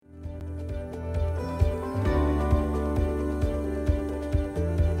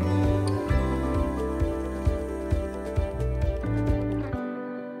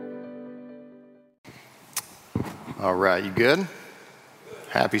All right, you good?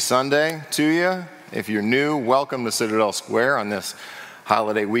 Happy Sunday to you. If you're new, welcome to Citadel Square on this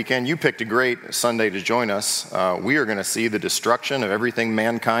holiday weekend. You picked a great Sunday to join us. We are going to see the destruction of everything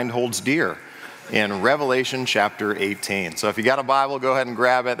mankind holds dear in Revelation chapter 18. So if you got a Bible, go ahead and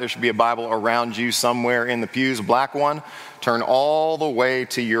grab it. There should be a Bible around you somewhere in the pews, a black one. Turn all the way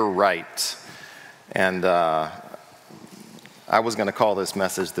to your right. And I was going to call this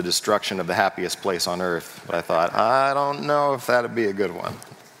message the destruction of the happiest place on earth, but I thought, I don't know if that'd be a good one.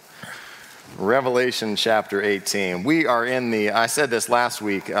 Revelation chapter 18. We are I said this last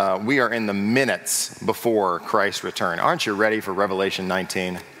week, we are in the minutes before Christ's return. Aren't you ready for Revelation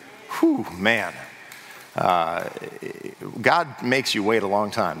 19? Whew, man. God makes you wait a long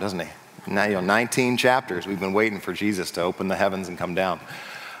time, doesn't he? Now, 19 chapters. We've been waiting for Jesus to open the heavens and come down.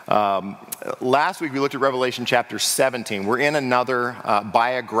 Last week we looked at Revelation chapter 17. We're in another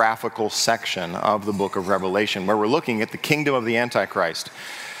biographical section of the book of Revelation where we're looking at the kingdom of the Antichrist.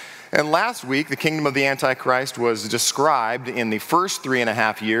 And last week the kingdom of the Antichrist was described in the first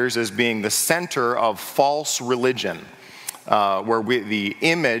 3.5 years as being the center of false religion, the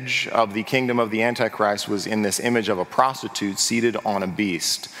image of the kingdom of the Antichrist was in this image of a prostitute seated on a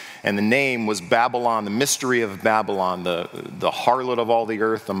beast. And the name was Babylon, the mystery of Babylon, the harlot of all the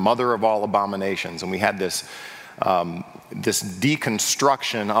earth, the mother of all abominations. And we had this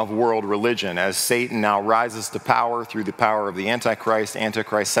deconstruction of world religion as Satan now rises to power through the power of the Antichrist.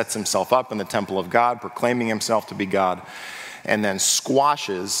 Antichrist sets himself up in the temple of God, proclaiming himself to be God, and then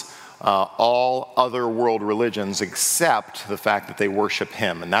squashes all other world religions except the fact that they worship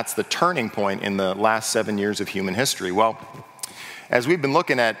him. And that's the turning point in the last 7 years of human history. Well, as we've been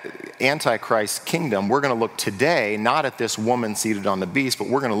looking at Antichrist's kingdom, we're going to look today not at this woman seated on the beast, but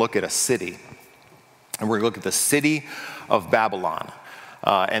we're going to look at a city. And we're going to look at the city of Babylon.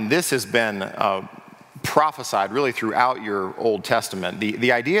 And this has been prophesied really throughout your Old Testament.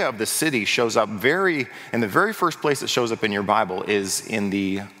 The idea of the city shows up in the very first place it shows up in your Bible is in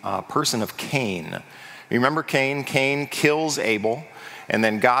the person of Cain. You remember Cain? Cain kills Abel. And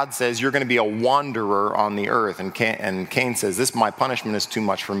then God says, you're going to be a wanderer on the earth. And Cain says, my punishment is too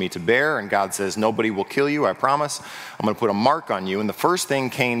much for me to bear. And God says, nobody will kill you, I promise. I'm going to put a mark on you. And the first thing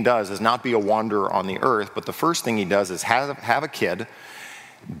Cain does is not be a wanderer on the earth, but the first thing he does is have a kid,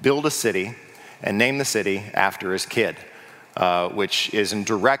 build a city, and name the city after his kid, which is in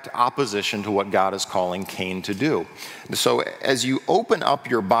direct opposition to what God is calling Cain to do. So as you open up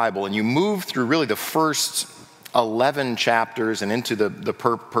your Bible and you move through really the first 11 chapters and into the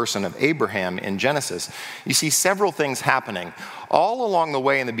person of Abraham in Genesis, you see several things happening. All along the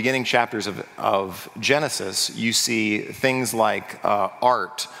way in the beginning chapters of Genesis, you see things like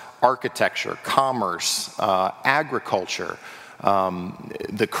art, architecture, commerce, agriculture,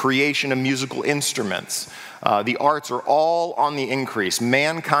 the creation of musical instruments. The arts are all on the increase.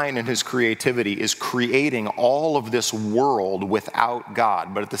 Mankind and his creativity is creating all of this world without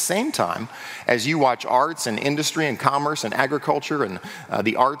God. But at the same time, as you watch arts and industry and commerce and agriculture and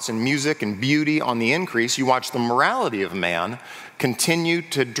the arts and music and beauty on the increase, you watch the morality of man continue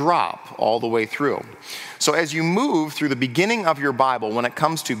to drop all the way through. So as you move through the beginning of your Bible, when it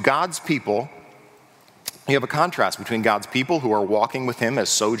comes to God's people, you have a contrast between God's people who are walking with him as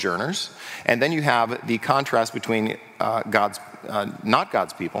sojourners, and then you have the contrast between not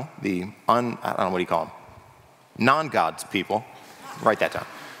God's people, I don't know, what do you call them? Non-God's people. Write that down.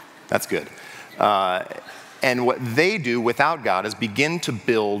 That's good. And what they do without God is begin to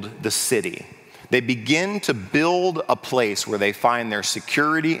build the city. They begin to build a place where they find their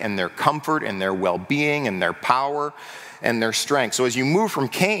security and their comfort and their well-being and their power and their strength. So as you move from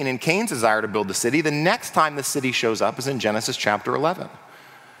Cain and Cain's desire to build the city, the next time the city shows up is in Genesis chapter 11,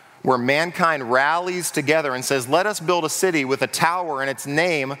 where mankind rallies together and says, let us build a city with a tower and its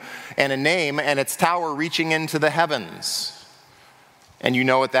name and its tower reaching into the heavens. And you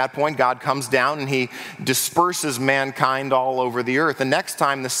know at that point, God comes down and he disperses mankind all over the earth. The next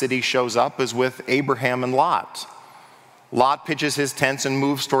time the city shows up is with Abraham and Lot. Lot pitches his tents and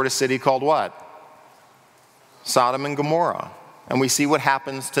moves toward a city called what? Sodom and Gomorrah. And we see what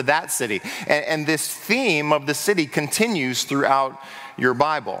happens to that city. And this theme of the city continues throughout your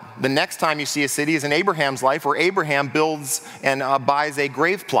Bible. The next time you see a city is in Abraham's life, where Abraham builds and buys a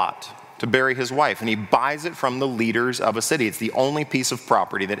grave plot to bury his wife. And he buys it from the leaders of a city. It's the only piece of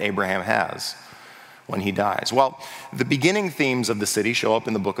property that Abraham has when he dies. Well, the beginning themes of the city show up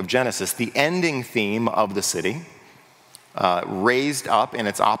in the book of Genesis. The ending theme of the city, raised up in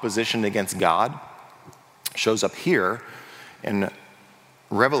its opposition against God, shows up here in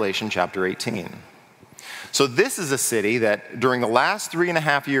Revelation chapter 18. So this is a city that during the last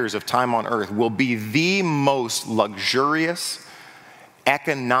 3.5 years of time on earth will be the most luxurious,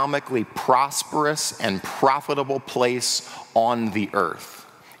 economically prosperous, and profitable place on the earth.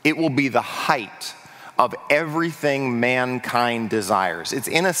 It will be the height of everything mankind desires. It's,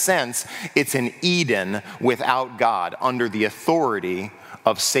 in a sense, it's an Eden without God, under the authority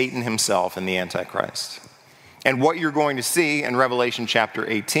of Satan himself and the Antichrist. And what you're going to see in Revelation chapter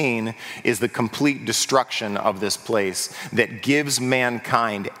 18 is the complete destruction of this place that gives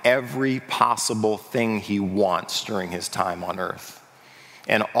mankind every possible thing he wants during his time on earth.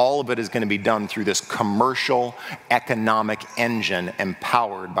 And all of it is going to be done through this commercial economic engine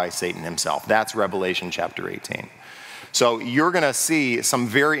empowered by Satan himself. That's Revelation chapter 18. So you're going to see some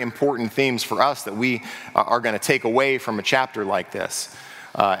very important themes for us that we are going to take away from a chapter like this,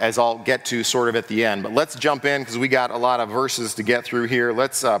 as I'll get to sort of at the end. But let's jump in because we got a lot of verses to get through here.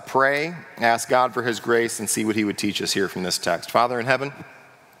 Let's pray, ask God for his grace, and see what he would teach us here from this text. Father in heaven,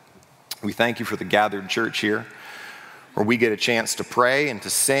 we thank you for the gathered church here, where we get a chance to pray and to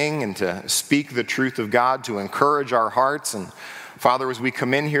sing and to speak the truth of God, to encourage our hearts. And Father, as we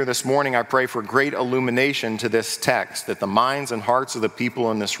come in here this morning, I pray for great illumination to this text, that the minds and hearts of the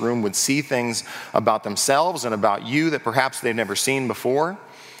people in this room would see things about themselves and about you that perhaps they've never seen before.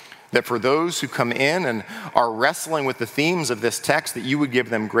 That for those who come in and are wrestling with the themes of this text, that you would give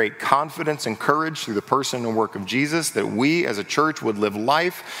them great confidence and courage through the person and work of Jesus, that we as a church would live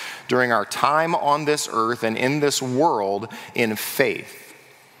life during our time on this earth and in this world in faith.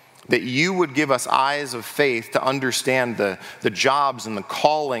 That you would give us eyes of faith to understand the jobs and the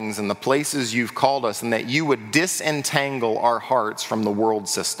callings and the places you've called us, and that you would disentangle our hearts from the world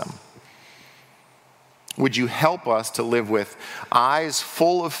system. Would you help us to live with eyes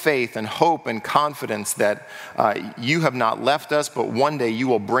full of faith and hope and confidence that you have not left us, but one day you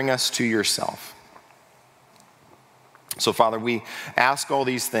will bring us to yourself. So, Father, we ask all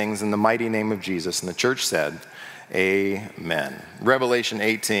these things in the mighty name of Jesus. And the church said, amen. Revelation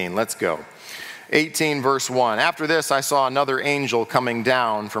 18, let's go. 18 verse 1. After this, I saw another angel coming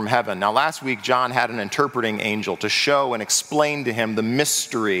down from heaven. Now, last week, John had an interpreting angel to show and explain to him the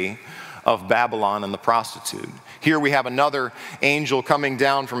mystery of Babylon and the prostitute. Here we have another angel coming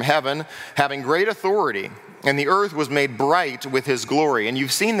down from heaven, having great authority, and the earth was made bright with his glory. And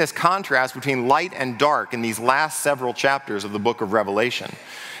you've seen this contrast between light and dark in these last several chapters of the book of Revelation.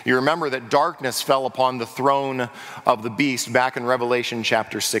 You remember that darkness fell upon the throne of the beast back in Revelation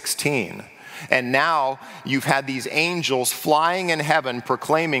chapter 16. And now you've had these angels flying in heaven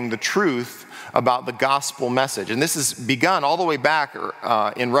proclaiming the truth about the gospel message. And this has begun all the way back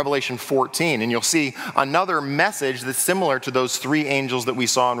in Revelation 14. And you'll see another message that's similar to those three angels that we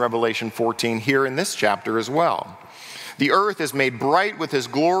saw in Revelation 14 here in this chapter as well. The earth is made bright with his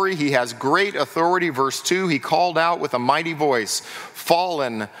glory. He has great authority. Verse 2, he called out with a mighty voice,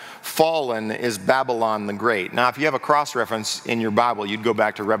 "Fallen, fallen is Babylon the Great." Now, if you have a cross-reference in your Bible, you'd go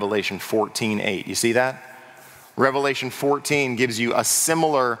back to Revelation 14:8. You see that? Revelation 14 gives you a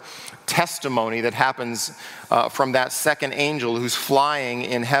similar testimony that happens from that second angel who's flying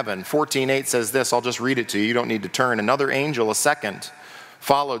in heaven. 14:8 says this, I'll just read it to you, you don't need to turn. Another angel, a second,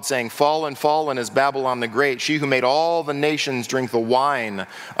 followed, saying, "Fallen, fallen is Babylon the Great, she who made all the nations drink the wine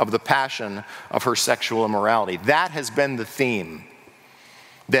of the passion of her sexual immorality." That has been the theme.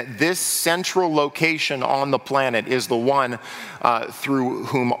 That this central location on the planet is the one through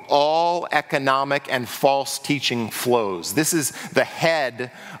whom all economic and false teaching flows. This is the head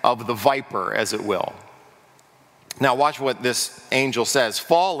of the viper, as it will. Now watch what this angel says.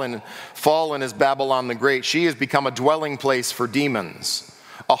 "Fallen, fallen is Babylon the Great. She has become a dwelling place for demons,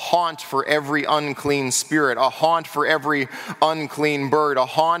 a haunt for every unclean spirit, a haunt for every unclean bird, a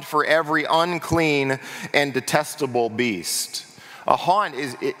haunt for every unclean and detestable beast." A haunt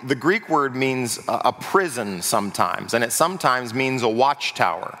the Greek word means a prison sometimes, and it sometimes means a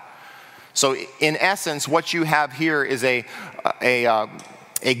watchtower. So in essence, what you have here is a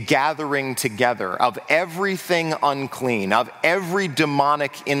gathering together of everything unclean, of every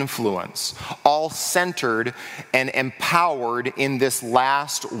demonic influence, all centered and empowered in this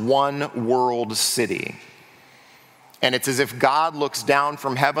last one world city. And it's as if God looks down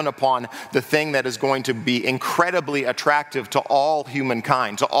from heaven upon the thing that is going to be incredibly attractive to all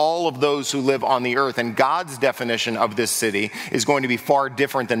humankind, to all of those who live on the earth. And God's definition of this city is going to be far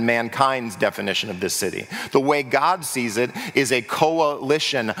different than mankind's definition of this city. The way God sees it is a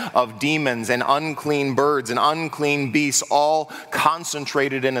coalition of demons and unclean birds and unclean beasts, all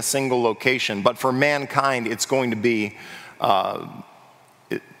concentrated in a single location. But for mankind, it's going to be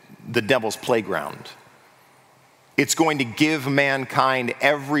the devil's playground. It's going to give mankind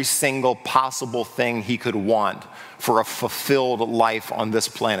every single possible thing he could want for a fulfilled life on this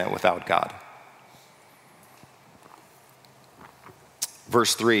planet without God.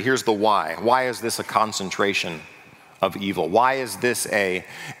 Verse 3, here's the why. Why is this a concentration of evil? Why is this a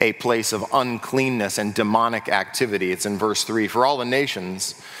place of uncleanness and demonic activity? It's in verse 3. For all the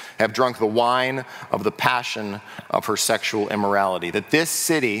nations have drunk the wine of the passion of her sexual immorality. That this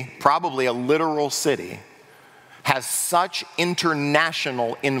city, probably a literal city, has such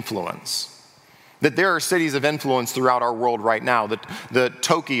international influence. That there are cities of influence throughout our world right now, the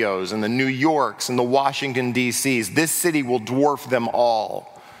Tokyos and the New Yorks and the Washington, D.C.s. This city will dwarf them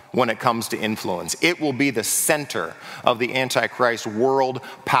all when it comes to influence. It will be the center of the Antichrist world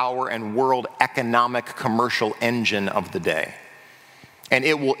power and world economic commercial engine of the day. And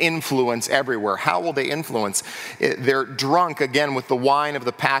it will influence everywhere. How will they influence? They're drunk again with the wine of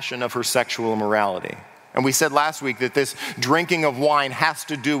the passion of her sexual immorality. And we said last week that this drinking of wine has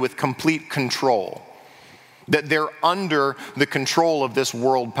to do with complete control. That they're under the control of this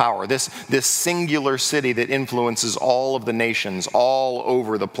world power, this singular city that influences all of the nations all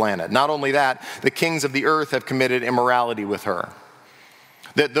over the planet. Not only that, the kings of the earth have committed immorality with her.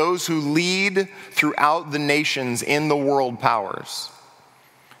 That those who lead throughout the nations in the world powers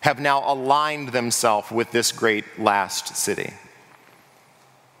have now aligned themselves with this great last city.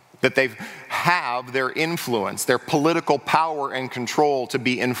 That they have their influence, their political power and control to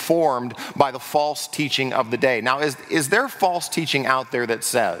be informed by the false teaching of the day. Now, is there false teaching out there that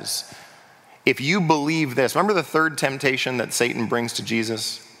says, if you believe this, remember the third temptation that Satan brings to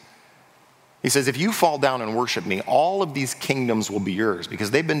Jesus? He says, if you fall down and worship me, all of these kingdoms will be yours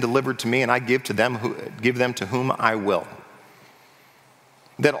because they've been delivered to me and I give them to whom I will.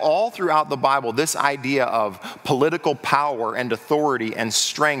 That all throughout the Bible, this idea of political power and authority and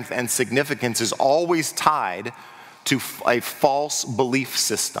strength and significance is always tied to a false belief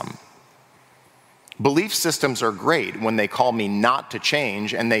system. Belief systems are great when they call me not to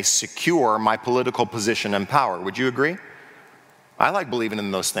change and they secure my political position and power. Would you agree? I like believing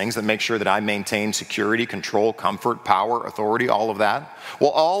in those things that make sure that I maintain security, control, comfort, power, authority, all of that.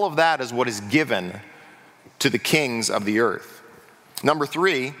 Well, all of that is what is given to the kings of the earth. Number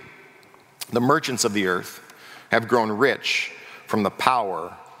 3, the merchants of the earth have grown rich from the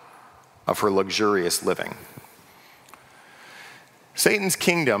power of her luxurious living. Satan's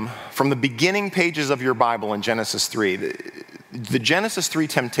kingdom, from the beginning pages of your Bible in Genesis 3, the Genesis 3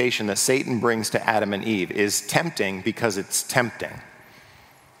 temptation that Satan brings to Adam and Eve is tempting because it's tempting.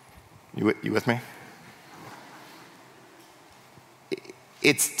 You with me?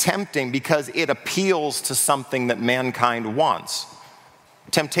 It's tempting because it appeals to something that mankind wants.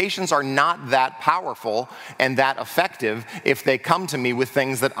 Temptations are not that powerful and that effective if they come to me with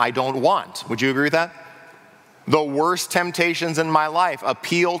things that I don't want. Would you agree with that? The worst temptations in my life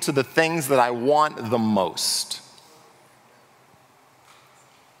appeal to the things that I want the most.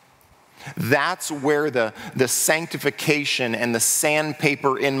 That's where the sanctification and the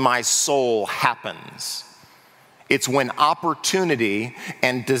sandpaper in my soul happens. It's when opportunity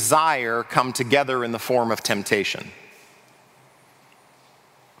and desire come together in the form of temptation.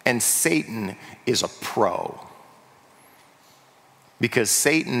 And Satan is a pro. Because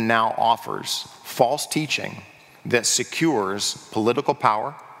Satan now offers false teaching that secures political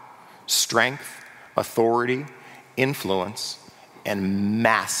power, strength, authority, influence, and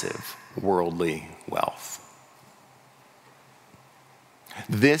massive worldly wealth.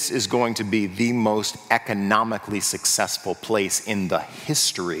 This is going to be the most economically successful place in the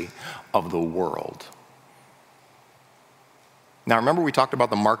history of the world. Now, remember we talked about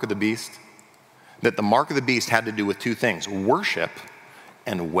the mark of the beast? That the mark of the beast had to do with two things, worship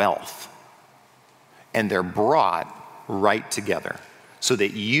and wealth. And they're brought right together so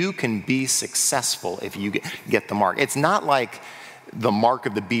that you can be successful if you get the mark. It's not like the mark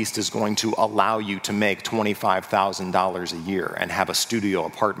of the beast is going to allow you to make $25,000 a year and have a studio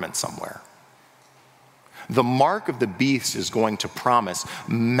apartment somewhere. The mark of the beast is going to promise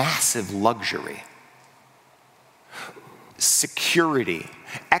massive luxury, security,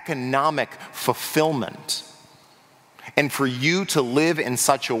 economic fulfillment, and for you to live in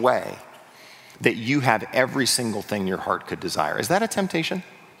such a way that you have every single thing your heart could desire. Is that a temptation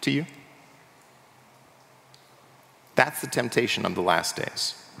to you? That's the temptation of the last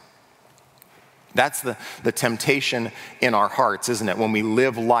days. That's the temptation in our hearts, isn't it, when we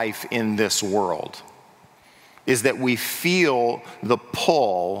live life in this world, is that we feel the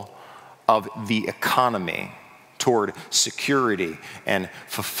pull of the economy toward security and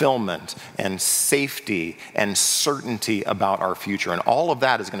fulfillment and safety and certainty about our future. And all of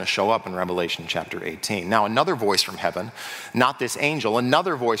that is going to show up in Revelation chapter 18. Now, another voice from heaven, not this angel,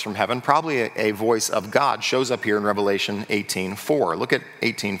 another voice from heaven, probably a voice of God, shows up here in Revelation 18:4. Look at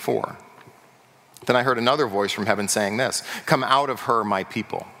 18:4. Then I heard another voice from heaven saying this, "Come out of her, my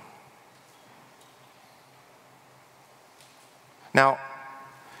people." Now,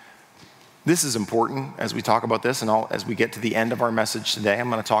 this is important as we talk about this, and as we get to the end of our message today, I'm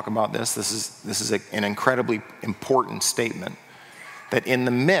going to talk about this. This is an incredibly important statement, that in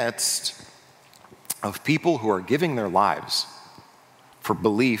the midst of people who are giving their lives for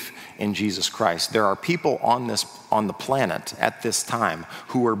belief in Jesus Christ, there are people on the planet at this time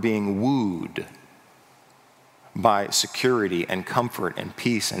who are being wooed by security and comfort and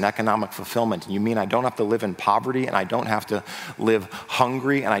peace and economic fulfillment. You mean I don't have to live in poverty, and I don't have to live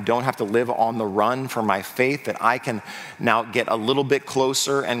hungry, and I don't have to live on the run for my faith, that I can now get a little bit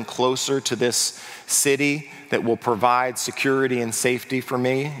closer and closer to this city that will provide security and safety for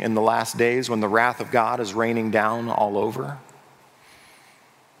me in the last days when the wrath of God is raining down all over?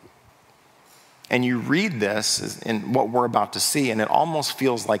 And you read this in what we're about to see, and it almost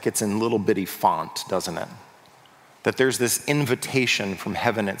feels like it's in little bitty font, doesn't it? That there's this invitation from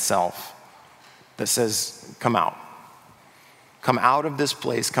heaven itself that says, come out. Come out of this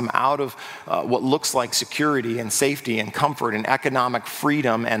place. Come out of what looks like security and safety and comfort and economic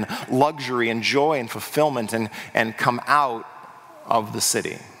freedom and luxury and joy and fulfillment, and come out of the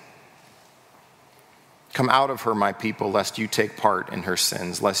city. Come out of her, my people, lest you take part in her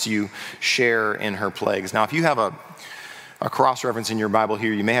sins, lest you share in her plagues. Now, if you have a cross-reference in your Bible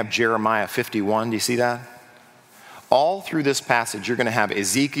here, you may have Jeremiah 51. Do you see that? All through this passage, you're going to have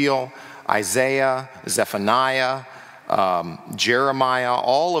Ezekiel, Isaiah, Zephaniah, Jeremiah,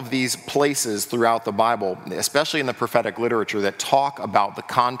 all of these places throughout the Bible, especially in the prophetic literature, that talk about the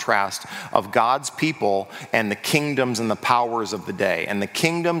contrast of God's people and the kingdoms and the powers of the day. And the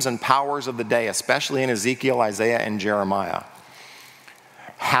kingdoms and powers of the day, especially in Ezekiel, Isaiah, and Jeremiah,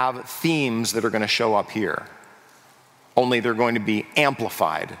 have themes that are going to show up here. Only they're going to be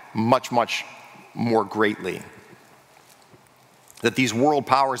amplified much, much more greatly. That these world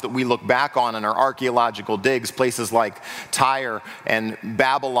powers that we look back on in our archaeological digs, places like Tyre and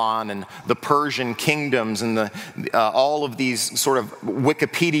Babylon and the Persian kingdoms and all of these sort of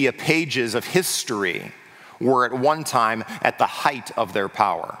Wikipedia pages of history, were at one time at the height of their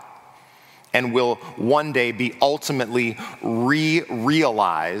power and will one day be ultimately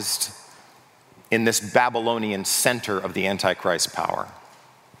realized in this Babylonian center of the Antichrist power.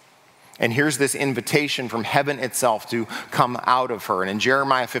 And here's this invitation from heaven itself to come out of her. And in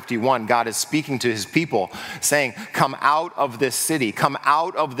Jeremiah 51, God is speaking to his people, saying, come out of this city, come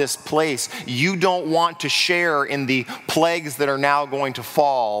out of this place. You don't want to share in the plagues that are now going to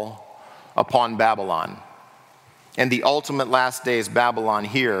fall upon Babylon. And the ultimate last days Babylon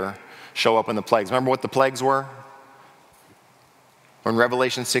here show up in the plagues. Remember what the plagues were? In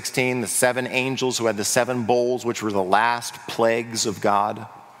Revelation 16, the 7 angels who had the 7 bowls, which were the last plagues of God.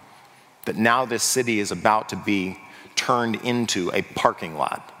 That now this city is about to be turned into a parking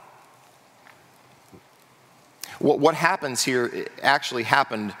lot. What happens here actually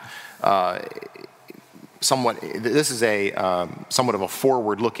happened somewhat. This is somewhat of a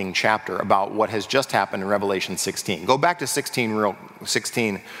forward-looking chapter about what has just happened in Revelation 16. Go back to 16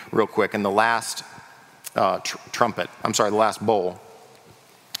 real quick, and the last the last bowl.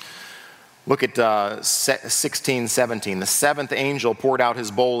 Look at 16, 17. The 7th angel poured out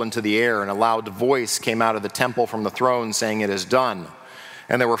his bowl into the air, and a loud voice came out of the temple from the throne saying, "It is done."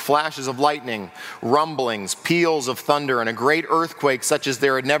 And there were flashes of lightning, rumblings, peals of thunder, and a great earthquake such as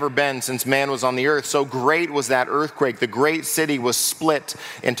there had never been since man was on the earth. So great was that earthquake, the great city was split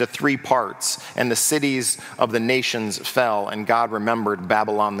into 3 parts, and the cities of the nations fell. And God remembered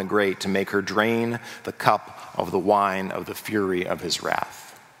Babylon the Great to make her drain the cup of the wine of the fury of his wrath.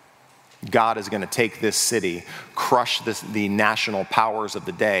 God is going to take this city, crush the national powers of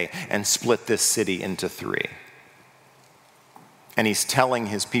the day, and split this city into 3. And he's telling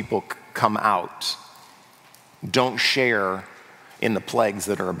his people, come out. Don't share in the plagues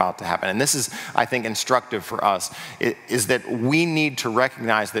that are about to happen. And this is, I think, instructive for us, is that we need to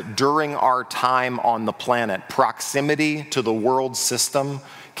recognize that during our time on the planet, proximity to the world system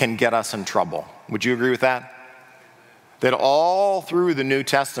can get us in trouble. Would you agree with that? That all through the New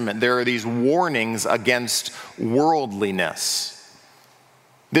Testament, there are these warnings against worldliness.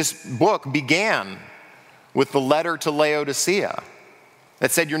 This book began with the letter to Laodicea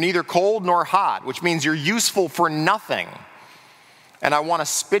that said you're neither cold nor hot, which means you're useful for nothing and I want to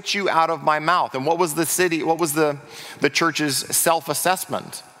spit you out of my mouth. And what was the church's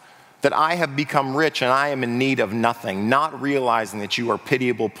self-assessment? That I have become rich and I am in need of nothing, not realizing that you are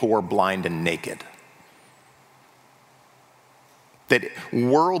pitiable, poor, blind, and naked. That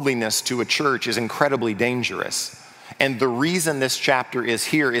worldliness to a church is incredibly dangerous. And the reason this chapter is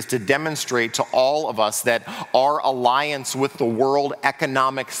here is to demonstrate to all of us that our alliance with the world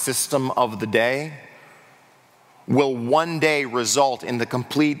economic system of the day will one day result in the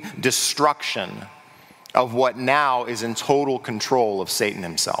complete destruction of what now is in total control of Satan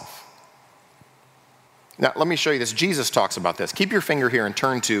himself. Now, let me show you this. Jesus talks about this. Keep your finger here and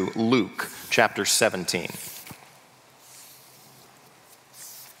turn to Luke chapter 17.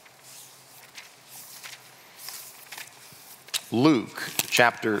 Luke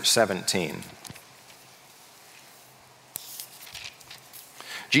chapter 17.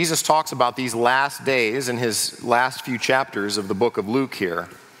 Jesus talks about these last days in his last few chapters of the book of Luke here,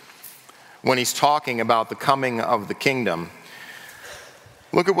 when he's talking about the coming of the kingdom.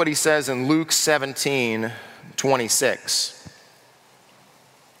 Look at what he says in Luke 17:26.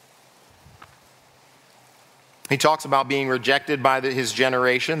 He talks about being rejected by his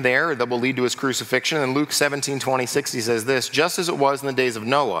generation there that will lead to his crucifixion. In Luke 17:26 he says this, just as it was in the days of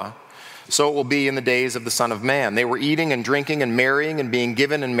Noah, so it will be in the days of the Son of Man. They were eating and drinking and marrying and being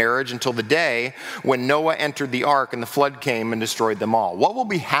given in marriage until the day when Noah entered the ark and the flood came and destroyed them all. What will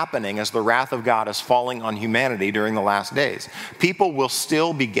be happening as the wrath of God is falling on humanity during the last days? People will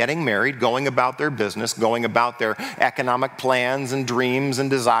still be getting married, going about their business, going about their economic plans and dreams and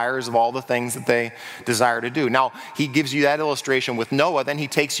desires of all the things that they desire to do. Now, he gives you that illustration with Noah, then he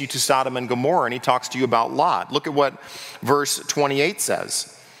takes you to Sodom and Gomorrah and he talks to you about Lot. Look at what verse 28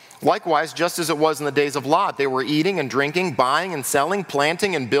 says. Likewise, just as it was in the days of Lot, they were eating and drinking, buying and selling,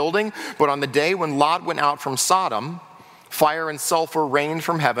 planting and building. But on the day when Lot went out from Sodom, fire and sulfur rained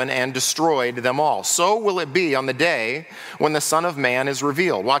from heaven and destroyed them all. So will it be on the day when the Son of Man is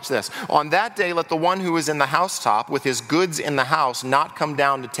revealed. Watch this. On that day, let the one who is in the housetop with his goods in the house not come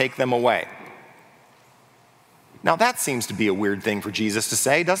down to take them away. Now that seems to be a weird thing for Jesus to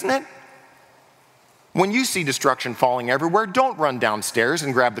say, doesn't it? When you see destruction falling everywhere, don't run downstairs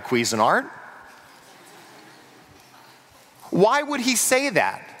and grab the Cuisinart. Why would he say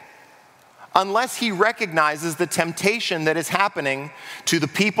that? Unless he recognizes the temptation that is happening to the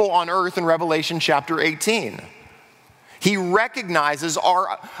people on earth in Revelation chapter 18. He recognizes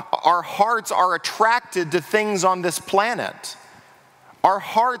our hearts are attracted to things on this planet. Our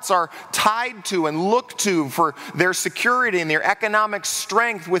hearts are tied to and look to for their security and their economic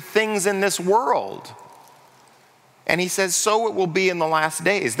strength with things in this world. And he says, so it will be in the last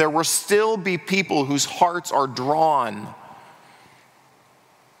days. There will still be people whose hearts are drawn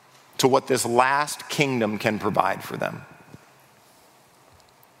to what this last kingdom can provide for them.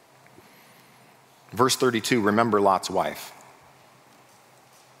 Verse 32, remember Lot's wife.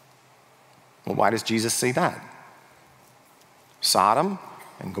 Well, why does Jesus say that? Sodom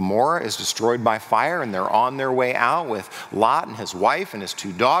and Gomorrah is destroyed by fire, and they're on their way out with Lot and his wife and his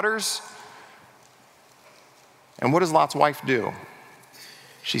 2 daughters. And what does Lot's wife do?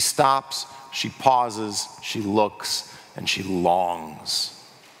 She stops, she pauses, she looks, and she longs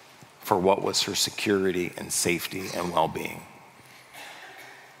for what was her security and safety and well-being.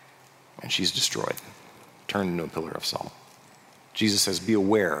 And she's destroyed, turned into a pillar of salt. Jesus says, be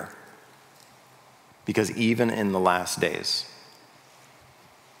aware, because even in the last days,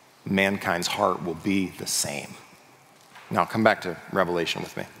 mankind's heart will be the same. Now come back to Revelation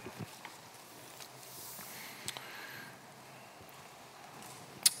with me.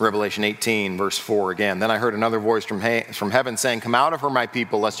 Revelation 18, verse 4 again. Then I heard another voice from heaven saying, come out of her, my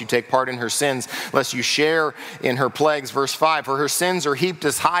people, lest you take part in her sins, lest you share in her plagues. Verse 5, for her sins are heaped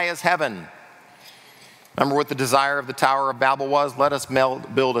as high as heaven. Remember what the desire of the Tower of Babel was? Let us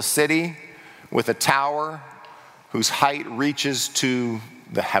build a city with a tower whose height reaches to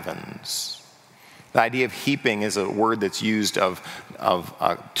the heavens. The idea of heaping is a word that's used of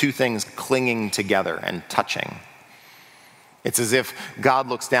 2 things clinging together and touching. It's as if God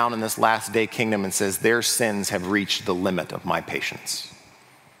looks down in this last day kingdom and says, their sins have reached the limit of my patience.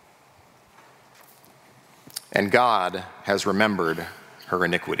 And God has remembered her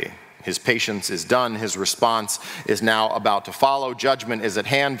iniquity. His patience is done. His response is now about to follow. Judgment is at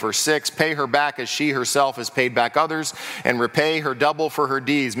hand. Verse 6, pay her back as she herself has paid back others, and repay her double for her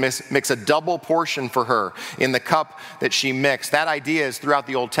deeds. Mix a double portion for her in the cup that she mixed. That idea is throughout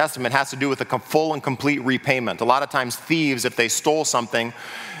the Old Testament, has to do with a full and complete repayment. A lot of times thieves, if they stole something,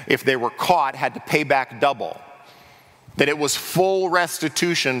 if they were caught, had to pay back double. that it was full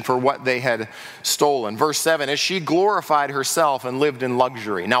restitution for what they had stolen. Verse 7, as she glorified herself and lived in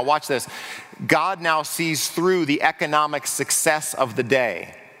luxury. Now watch this. God now sees through the economic success of the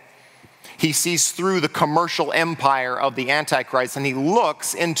day. He sees through the commercial empire of the Antichrist, and he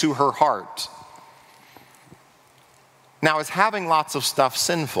looks into her heart. Now, is having lots of stuff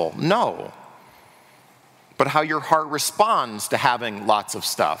sinful? No. But how your heart responds to having lots of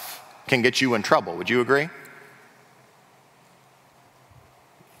stuff can get you in trouble. Would you agree?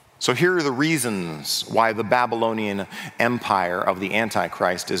 So here are the reasons why the Babylonian empire of the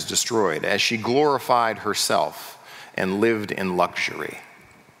Antichrist is destroyed. As she glorified herself and lived in luxury.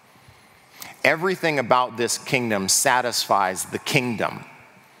 Everything about this kingdom satisfies the kingdom.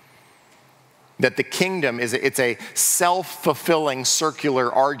 That the kingdom it's a self-fulfilling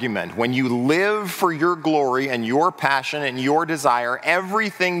circular argument. When you live for your glory and your passion and your desire,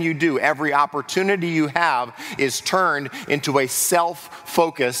 everything you do, every opportunity you have is turned into a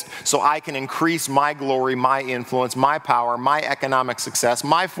self-focused, so I can increase my glory, my influence, my power, my economic success,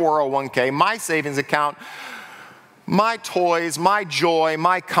 my 401k, my savings account, my toys, my joy,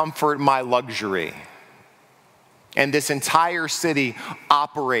 my comfort, my luxury. And this entire city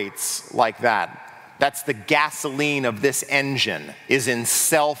operates like that. That's the gasoline of this engine, is in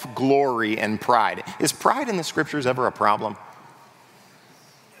self-glory and pride. Is pride in the scriptures ever a problem?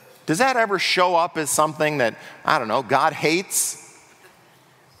 Does that ever show up as something that, I don't know, God hates?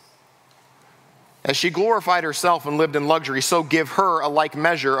 As she glorified herself and lived in luxury, so give her a like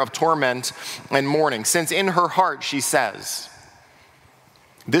measure of torment and mourning. Since in her heart she says,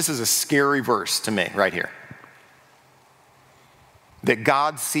 this is a scary verse to me right here. That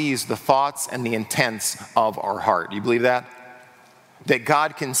God sees the thoughts and the intents of our heart. Do you believe that? That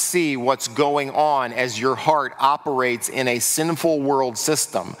God can see what's going on as your heart operates in a sinful world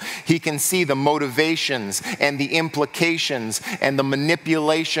system. He can see the motivations and the implications and the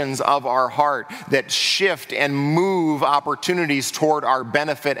manipulations of our heart that shift and move opportunities toward our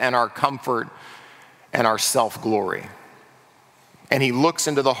benefit and our comfort and our self-glory. And he looks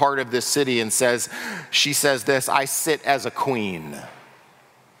into the heart of this city and says, she says this, I sit as a queen.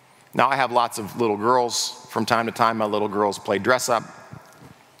 Now I have lots of little girls. From time to time, my little girls play dress up.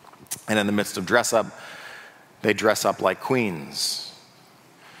 And in the midst of dress up, they dress up like queens.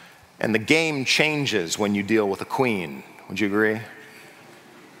 And the game changes when you deal with a queen. Would you agree?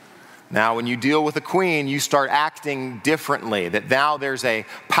 Now, when you deal with a queen, you start acting differently, that now there's a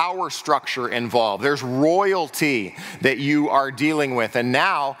power structure involved. There's royalty that you are dealing with, and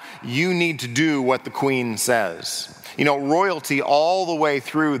now you need to do what the queen says. You know, royalty all the way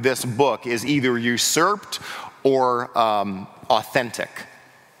through this book is either usurped or authentic.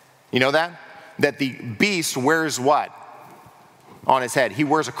 You know that? That the beast wears what on his head? He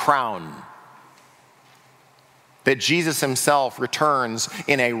wears a crown. That Jesus himself returns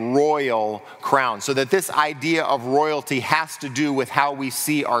in a royal crown. So that this idea of royalty has to do with how we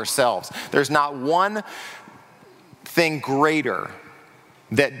see ourselves. There's not one thing greater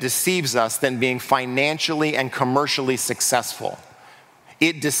that deceives us than being financially and commercially successful.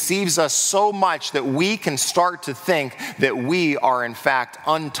 It deceives us so much that we can start to think that we are in fact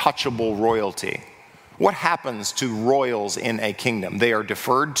untouchable royalty. What happens to royals in a kingdom? They are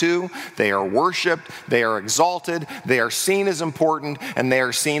deferred to, they are worshiped, they are exalted, they are seen as important, and they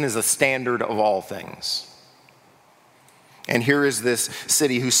are seen as a standard of all things. And here is this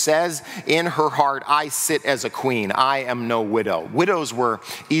city who says in her heart, I sit as a queen, I am no widow. Widows were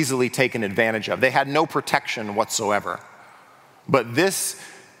easily taken advantage of. They had no protection whatsoever. But this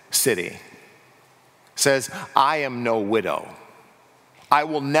city says, I am no widow. I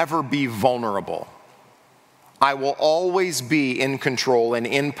will never be vulnerable. I will always be in control and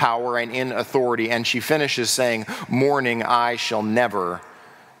in power and in authority. And she finishes saying, mourning I shall never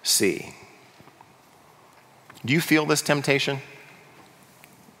see. Do you feel this temptation?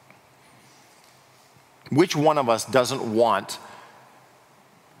 Which one of us doesn't want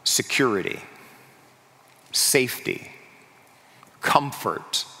security, safety,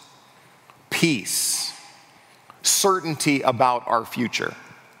 comfort, peace, certainty about our future?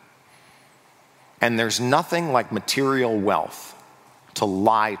 And there's nothing like material wealth to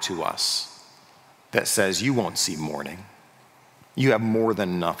lie to us that says you won't see mourning. You have more than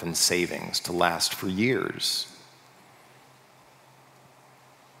enough in savings to last for years.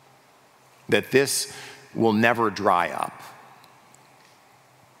 That this will never dry up.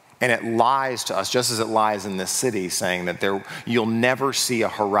 And it lies to us, just as it lies in this city, saying that you'll never see a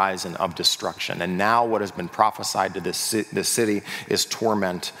horizon of destruction. And now what has been prophesied to this city is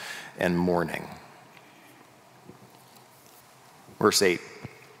torment and mourning. Verse 8.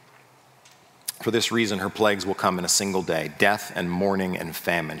 For this reason, her plagues will come in a single day, death and mourning and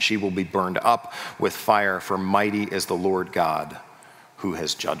famine. She will be burned up with fire, for mighty is the Lord God who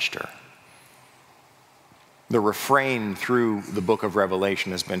has judged her. The refrain through the book of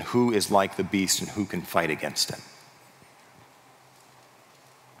Revelation has been, who is like the beast and who can fight against him?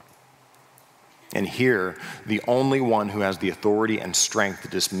 And here, the only one who has the authority and strength to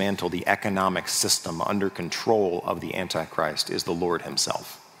dismantle the economic system under control of the Antichrist is the Lord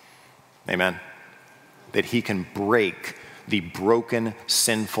himself. Amen? That he can break the broken,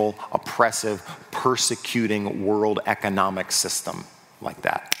 sinful, oppressive, persecuting world economic system like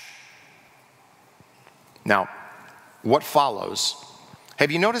that. Now, what follows? Have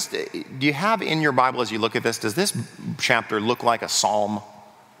you noticed, do you have in your Bible as you look at this, does this chapter look like a psalm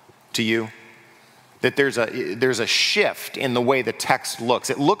to you? That there's a shift in the way the text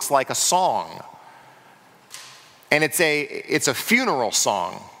looks. It looks like a song. And it's a funeral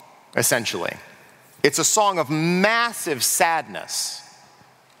song, essentially. It's a song of massive sadness,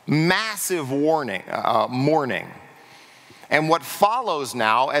 massive mourning. And what follows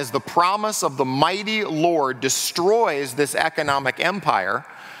now, as the promise of the mighty Lord destroys this economic empire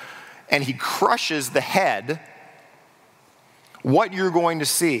and he crushes the head, what you're going to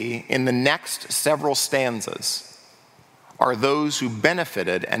see in the next several stanzas are those who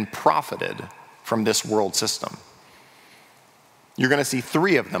benefited and profited from this world system. You're going to see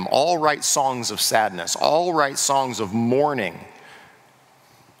three of them, all write songs of sadness, all write songs of mourning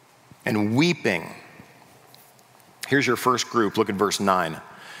and weeping. Here's your first group. Look at verse 9.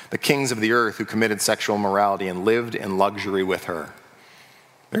 The kings of the earth who committed sexual immorality and lived in luxury with her.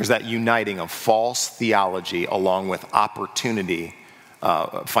 There's that uniting of false theology along with opportunity,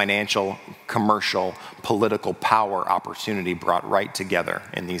 financial, commercial, political power opportunity brought right together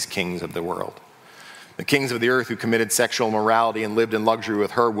in these kings of the world. The kings of the earth who committed sexual immorality and lived in luxury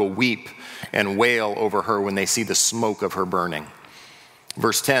with her will weep and wail over her when they see the smoke of her burning.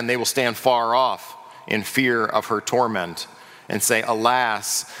 Verse 10, they will stand far off in fear of her torment and say,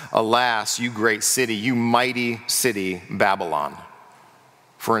 alas, alas, you great city, you mighty city, Babylon.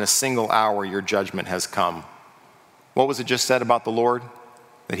 For in a single hour your judgment has come. What was it just said about the Lord?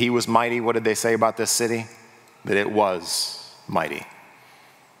 That he was mighty. What did they say about this city? That it was mighty.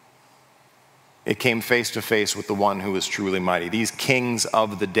 It came face to face with the one who was truly mighty. These kings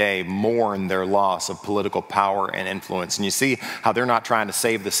of the day mourn their loss of political power and influence. And you see how they're not trying to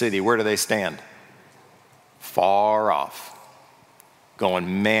save the city. Where do they stand? Far off.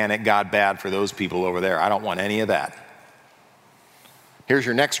 Going, man, it got bad for those people over there. I don't want any of that. Here's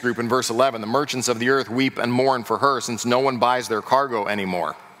your next group in verse 11. The merchants of the earth weep and mourn for her, since no one buys their cargo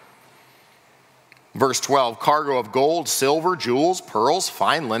anymore. Verse 12, cargo of gold, silver, jewels, pearls,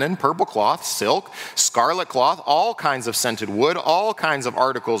 fine linen, purple cloth, silk, scarlet cloth, all kinds of scented wood, all kinds of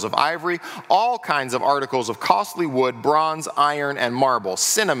articles of ivory, all kinds of articles of costly wood, bronze, iron, and marble,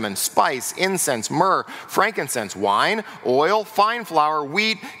 cinnamon, spice, incense, myrrh, frankincense, wine, oil, fine flour,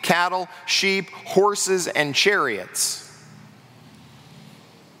 wheat, cattle, sheep, horses, and chariots.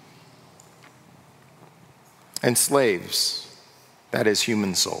 And slaves, that is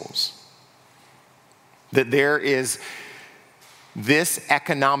human souls. That there is, this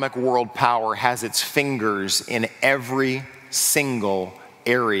economic world power has its fingers in every single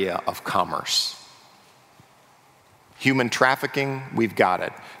area of commerce. Human trafficking, we've got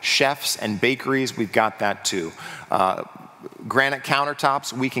it. Chefs and bakeries, we've got that too. Granite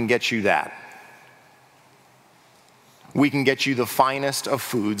countertops, we can get you that. We can get you the finest of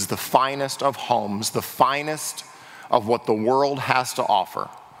foods, the finest of homes, the finest of what the world has to offer.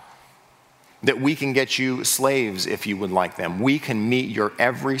 That we can get you slaves if you would like them. We can meet your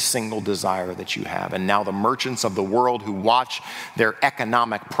every single desire that you have. And now the merchants of the world who watch their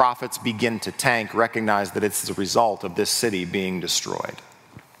economic profits begin to tank recognize that it's the result of this city being destroyed.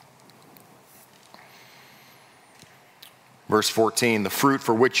 Verse 14, the fruit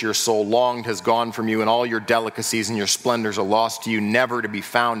for which your soul longed has gone from you, and all your delicacies and your splendors are lost to you, never to be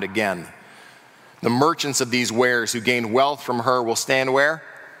found again. The merchants of these wares who gained wealth from her will stand where?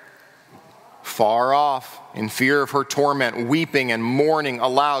 Far off, in fear of her torment, weeping and mourning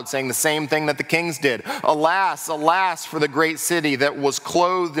aloud, saying the same thing that the kings did. Alas, alas, for the great city that was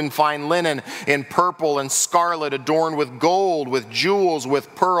clothed in fine linen, in purple and scarlet, adorned with gold, with jewels,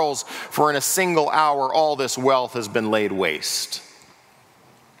 with pearls, for in a single hour all this wealth has been laid waste.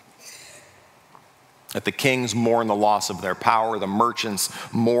 That the kings mourn the loss of their power, the merchants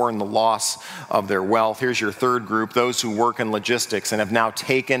mourn the loss of their wealth. Here's your third group, those who work in logistics and have now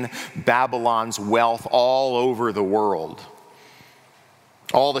taken Babylon's wealth all over the world.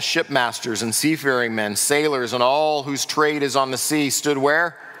 All the shipmasters and seafaring men, sailors, and all whose trade is on the sea stood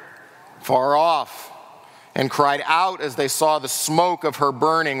where? far off, and cried out as they saw the smoke of her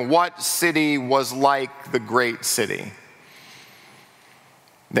burning, what city was like the great city?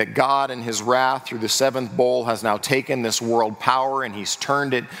 That God in his wrath through the seventh bowl has now taken this world power and he's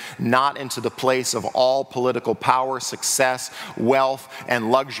turned it not into the place of all political power, success, wealth, and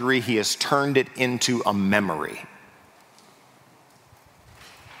luxury. He has turned it into a memory.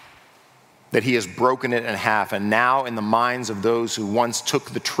 That he has broken it in half, and now in the minds of those who once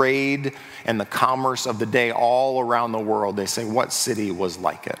took the trade and the commerce of the day all around the world, they say, what city was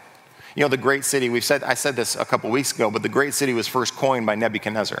like it? You know, the great city, I said this a couple weeks ago, but the great city was first coined by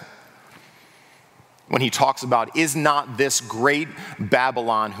Nebuchadnezzar. When he talks about, is not this great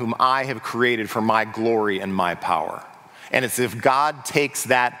Babylon whom I have created for my glory and my power? And it's if God takes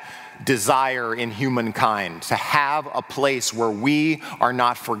that desire in humankind to have a place where we are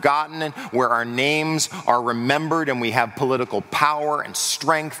not forgotten, and where our names are remembered, and we have political power and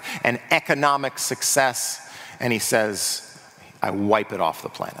strength and economic success. And he says, I wipe it off the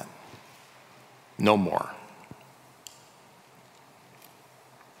planet. No more.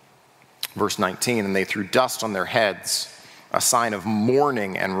 Verse 19, and they threw dust on their heads, a sign of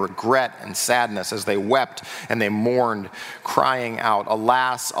mourning and regret and sadness as they wept and they mourned, crying out,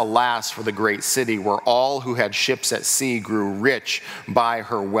 alas, alas for the great city, where all who had ships at sea grew rich by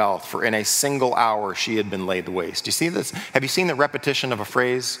her wealth, for in a single hour she had been laid waste. Do you see this? Have you seen the repetition of a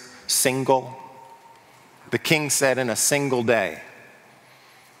phrase, single? The king said in a single day.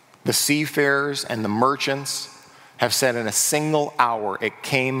 The seafarers and the merchants have said in a single hour it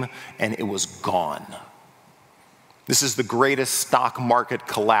came and it was gone. This is the greatest stock market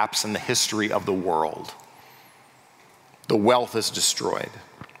collapse in the history of the world. The wealth is destroyed.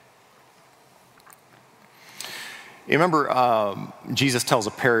 You remember Jesus tells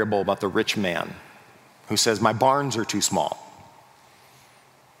a parable about the rich man who says, my barns are too small.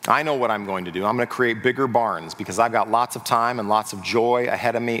 I know what I'm going to do. I'm going to create bigger barns because I've got lots of time and lots of joy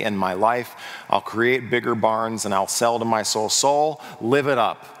ahead of me in my life. I'll create bigger barns and I'll sell to my soul, live it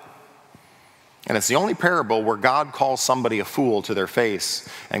up. And it's the only parable where God calls somebody a fool to their face.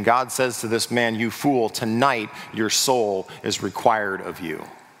 And God says to this man, you fool, tonight your soul is required of you.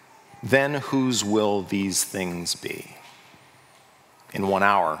 Then whose will these things be? In 1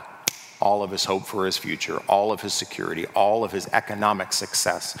 hour, all of his hope for his future, all of his security, all of his economic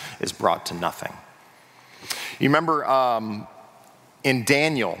success is brought to nothing. You remember in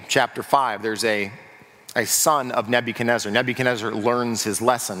Daniel chapter 5, there's a son of Nebuchadnezzar. Nebuchadnezzar learns his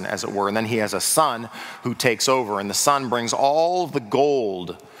lesson, as it were, and then he has a son who takes over, and the son brings all of the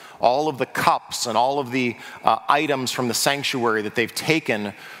gold, all of the cups, and all of the items from the sanctuary that they've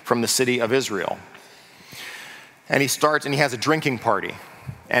taken from the city of Israel. And he has a drinking party.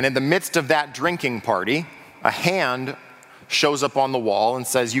 And in the midst of that drinking party, a hand shows up on the wall and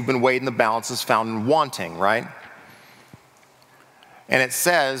says, you've been weighed in the balances, found wanting, right? And it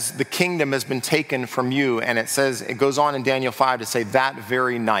says, the kingdom has been taken from you. And it goes on in Daniel 5 to say, that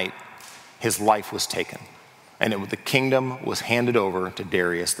very night, his life was taken. And the kingdom was handed over to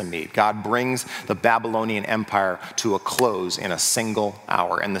Darius the Mede. God brings the Babylonian Empire to a close in a single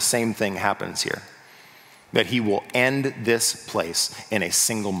hour. And the same thing happens here. That he will end this place in a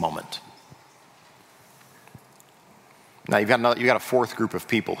single moment. Now you've got a fourth group of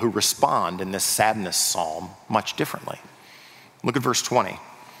people who respond in this sadness psalm much differently. Look at verse 20.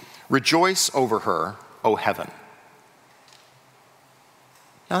 Rejoice over her, O heaven.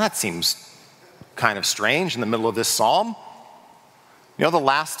 Now that seems kind of strange in the middle of this psalm. You know the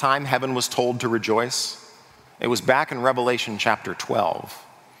last time heaven was told to rejoice? It was back in Revelation chapter 12.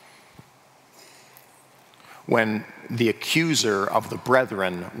 When the accuser of the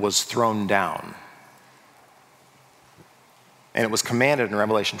brethren was thrown down. And it was commanded in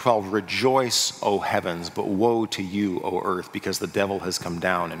Revelation 12, rejoice, O heavens, but woe to you, O earth, because the devil has come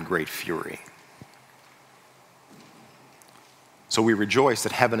down in great fury. So we rejoice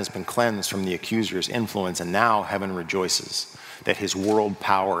that heaven has been cleansed from the accuser's influence, and now heaven rejoices that his world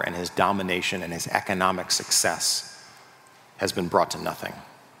power and his domination and his economic success has been brought to nothing.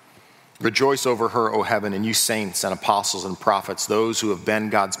 Rejoice over her, O heaven, and you saints and apostles and prophets, those who have been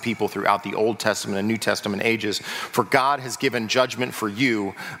God's people throughout the Old Testament and New Testament ages, for God has given judgment for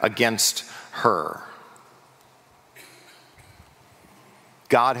you against her.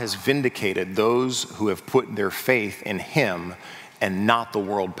 God has vindicated those who have put their faith in him and not the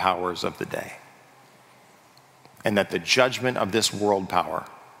world powers of the day. And that the judgment of this world power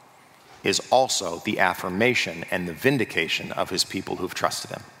is also the affirmation and the vindication of his people who've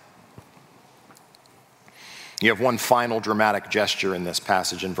trusted him. You have one final dramatic gesture in this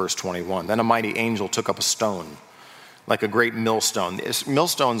passage in verse 21. Then a mighty angel took up a stone, like a great millstone.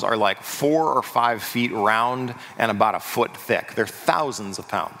 Millstones are like 4 or 5 feet round and about a foot thick. They're thousands of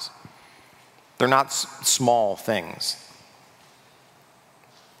pounds. They're not small things.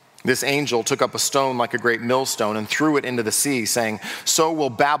 This angel took up a stone like a great millstone and threw it into the sea, saying, "So will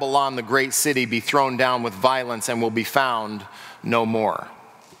Babylon, the great city, be thrown down with violence and will be found no more."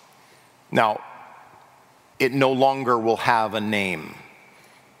 Now, it no longer will have a name.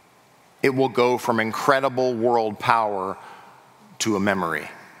 It will go from incredible world power to a memory,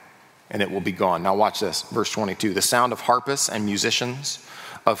 and it will be gone. Now watch this, verse 22. "The sound of harpists and musicians,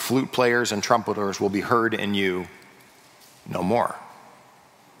 of flute players and trumpeters will be heard in you no more.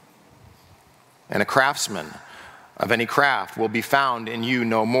 And a craftsman of any craft will be found in you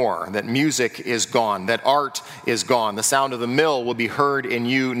no more." That music is gone, that art is gone. The sound of the mill will be heard in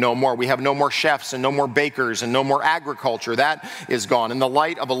you no more. We have no more chefs and no more bakers and no more agriculture. That is gone. And the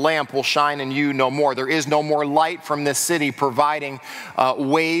light of a lamp will shine in you no more. There is no more light from this city providing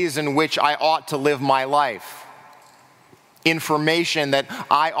ways in which I ought to live my life. Information that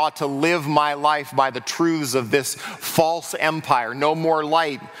I ought to live my life by the truths of this false empire. No more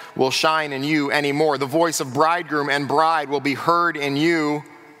light will shine in you anymore. The voice of bridegroom and bride will be heard in you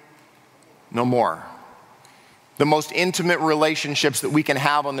no more. The most intimate relationships that we can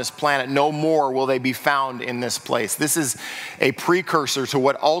have on this planet, no more will they be found in this place. This is a precursor to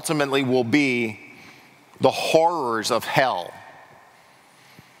what ultimately will be the horrors of hell.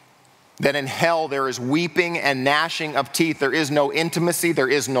 That in hell there is weeping and gnashing of teeth. There is no intimacy, there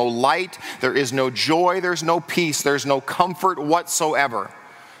is no light, there is no joy, there's no peace, there's no comfort whatsoever.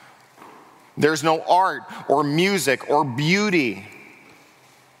 There's no art or music or beauty.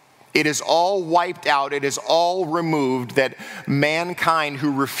 It is all wiped out, it is all removed, that mankind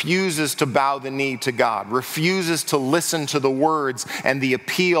who refuses to bow the knee to God, refuses to listen to the words and the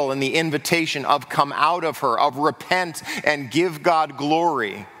appeal and the invitation of come out of her, of repent and give God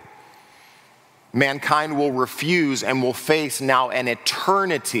glory, mankind will refuse and will face now an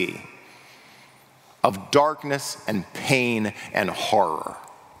eternity of darkness and pain and horror.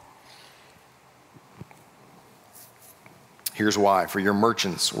 Here's why. For your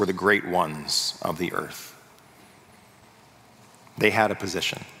merchants were the great ones of the earth. They had a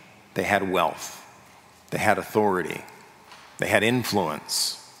position. They had wealth. They had authority. They had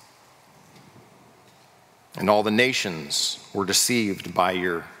influence. And all the nations were deceived by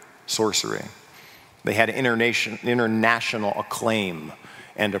your sorcery. They had international acclaim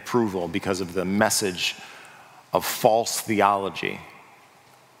and approval because of the message of false theology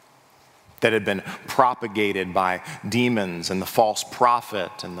that had been propagated by demons and the false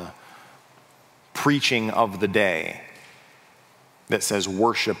prophet and the preaching of the day that says,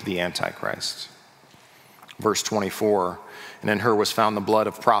 worship the Antichrist. Verse 24, "And in her was found the blood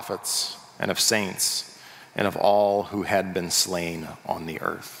of prophets and of saints and of all who had been slain on the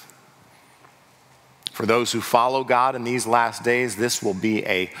earth." For those who follow God in these last days, this will be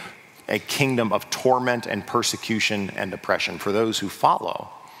a kingdom of torment and persecution and oppression. For those who follow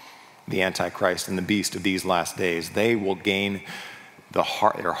the Antichrist and the beast of these last days, they will gain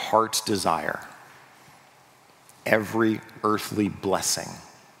their heart's desire, every earthly blessing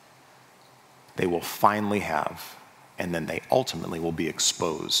they will finally have, and then they ultimately will be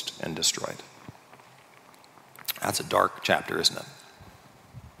exposed and destroyed. That's a dark chapter, isn't it?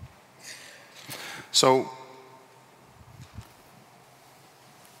 So,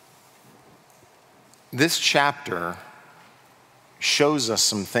 this chapter shows us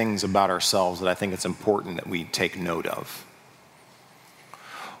some things about ourselves that I think it's important that we take note of.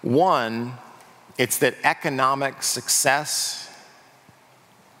 One, it's that economic success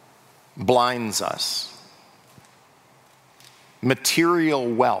blinds us. Material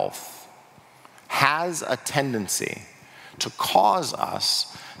wealth has a tendency to cause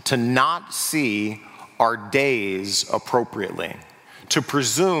us to not see our days appropriately, to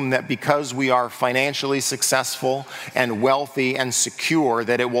presume that because we are financially successful and wealthy and secure,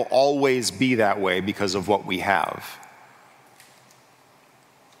 that it will always be that way because of what we have.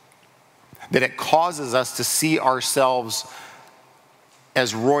 That it causes us to see ourselves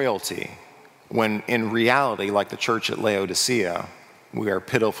as royalty, when in reality, like the church at Laodicea, we are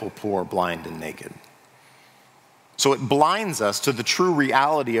pitiful, poor, blind, and naked. So it blinds us to the true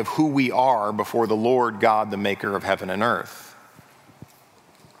reality of who we are before the Lord God, the maker of heaven and earth.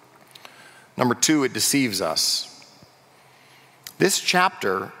 Number two, it deceives us. This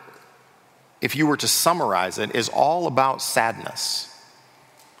chapter, if you were to summarize it, is all about sadness.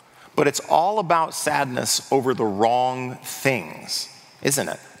 But it's all about sadness over the wrong things, isn't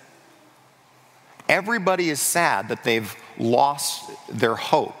it? Everybody is sad that they've lost their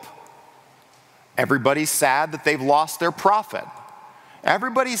hope Everybody's sad that they've lost their profit.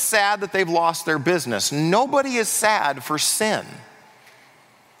 Everybody's sad that they've lost their business. Nobody is sad for sin.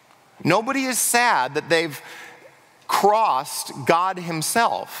 Nobody is sad that they've crossed God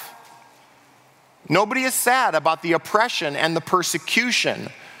himself. Nobody is sad about the oppression and the persecution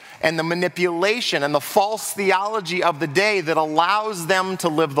and the manipulation and the false theology of the day that allows them to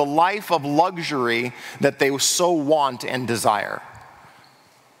live the life of luxury that they so want and desire.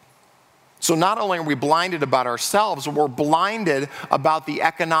 So not only are we blinded about ourselves, we're blinded about the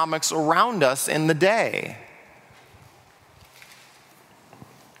economics around us in the day.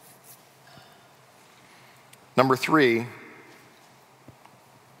 Number 3,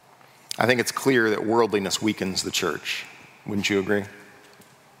 I think it's clear that worldliness weakens the church. Wouldn't you agree?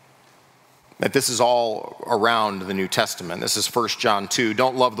 That this is all around the New Testament. This is 1 John 2.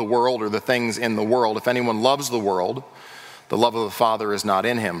 Don't love the world or the things in the world. If anyone loves the world, the love of the Father is not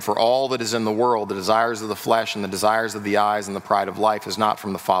in him. For all that is in the world, the desires of the flesh and the desires of the eyes and the pride of life is not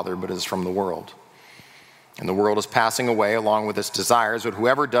from the Father, but is from the world. And the world is passing away along with its desires, but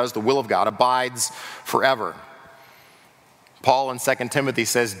whoever does the will of God abides forever. Paul in 2 Timothy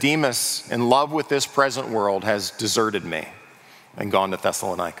says, Demas, in love with this present world, has deserted me and gone to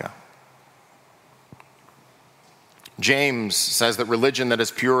Thessalonica. James says that religion that is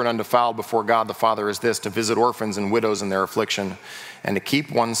pure and undefiled before God the Father is this, to visit orphans and widows in their affliction, and to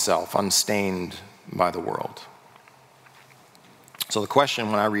keep oneself unstained by the world. So the question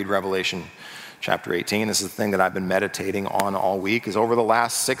when I read Revelation chapter 18, this is the thing that I've been meditating on all week, is over the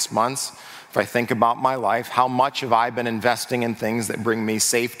last 6 months, if I think about my life, how much have I been investing in things that bring me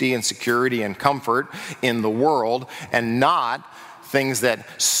safety and security and comfort in the world, and not things that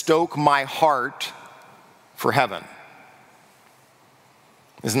stoke my heart for heaven?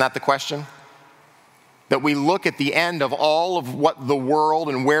 Isn't that the question? That we look at the end of all of what the world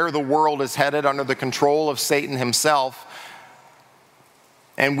and where the world is headed under the control of Satan himself,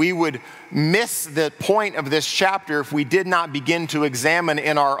 and we would miss the point of this chapter if we did not begin to examine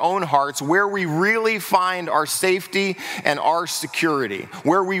in our own hearts where we really find our safety and our security,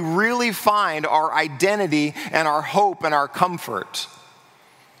 where we really find our identity and our hope and our comfort.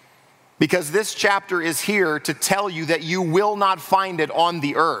 Because this chapter is here to tell you that you will not find it on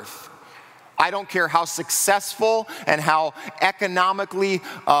the earth. I don't care how successful and how economically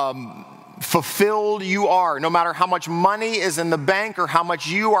fulfilled you are, no matter how much money is in the bank or how much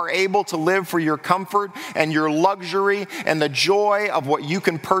you are able to live for your comfort and your luxury and the joy of what you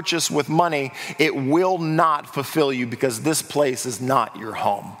can purchase with money, it will not fulfill you, because this place is not your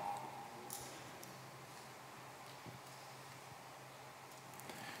home.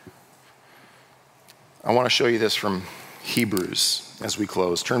 I want to show you this from Hebrews as we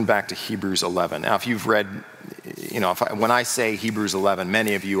close. Turn back to Hebrews 11. Now, if you've read, when I say Hebrews 11,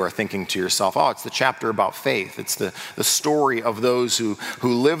 many of you are thinking to yourself, oh, it's the chapter about faith. It's the story of those who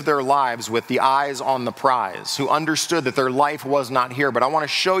lived their lives with the eyes on the prize, who understood that their life was not here. But I want to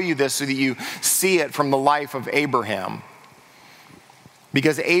show you this so that you see it from the life of Abraham.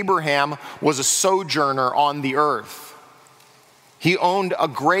 Because Abraham was a sojourner on the earth. He owned a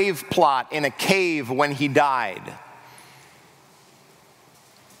grave plot in a cave when he died.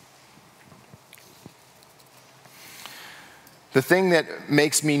 The thing that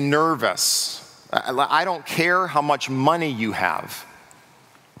makes me nervous, I don't care how much money you have.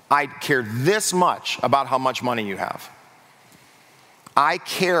 I care this much about how much money you have. I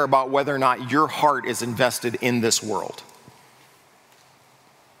care about whether or not your heart is invested in this world.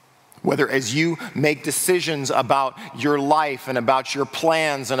 Whether as you make decisions about your life and about your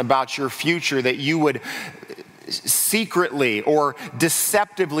plans and about your future, that you would secretly or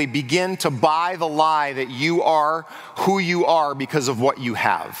deceptively begin to buy the lie that you are who you are because of what you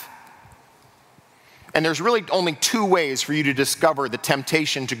have. And there's really only 2 ways for you to discover the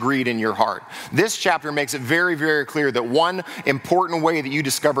temptation to greed in your heart. This chapter makes it very, very clear that one important way that you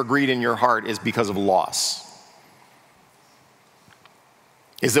discover greed in your heart is because of loss.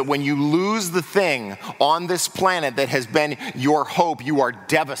 Is that when you lose the thing on this planet that has been your hope, you are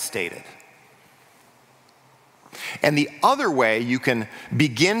devastated. And the other way you can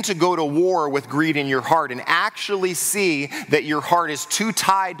begin to go to war with greed in your heart and actually see that your heart is too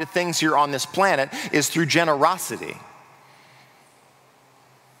tied to things here on this planet is through generosity.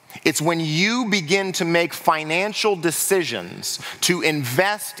 It's when you begin to make financial decisions to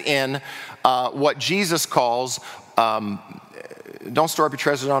invest in what Jesus calls don't store up your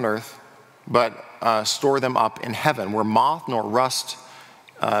treasures on earth, but store them up in heaven, where moth nor rust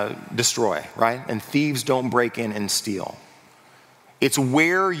destroy, right? And thieves don't break in and steal. It's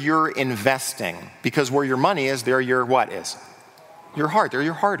where you're investing, because where your money is, there your what is? Your heart. There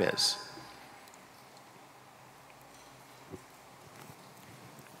your heart is.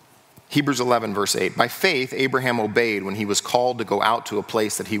 Hebrews 11, verse 8. By faith, Abraham obeyed when he was called to go out to a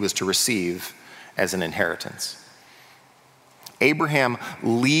place that he was to receive as an inheritance. Abraham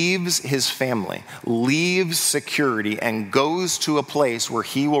leaves his family, leaves security, and goes to a place where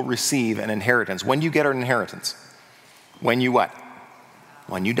he will receive an inheritance. When do you get an inheritance? When you what?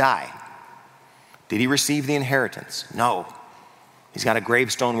 When you die. Did he receive the inheritance? No. He's got a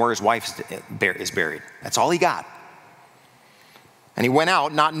gravestone where his wife is buried. That's all he got. And he went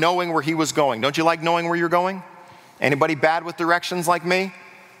out not knowing where he was going. Don't you like knowing where you're going? Anybody bad with directions like me?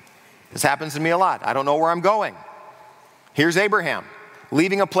 This happens to me a lot. I don't know where I'm going. Here's Abraham,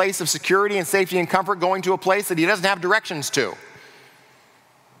 leaving a place of security and safety and comfort, going to a place that he doesn't have directions to.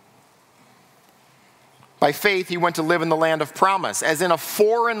 By faith, he went to live in the land of promise, as in a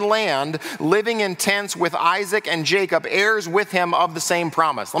foreign land, living in tents with Isaac and Jacob, heirs with him of the same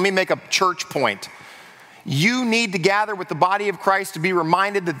promise. Let me make a church point. You need to gather with the body of Christ to be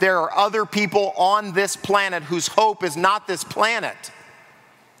reminded that there are other people on this planet whose hope is not this planet.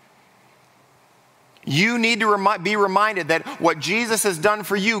 You need to be reminded that what Jesus has done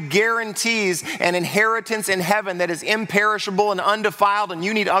for you guarantees an inheritance in heaven that is imperishable and undefiled, and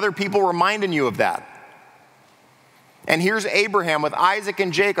you need other people reminding you of that. And here's Abraham with Isaac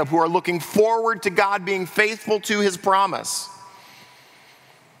and Jacob, who are looking forward to God being faithful to his promise.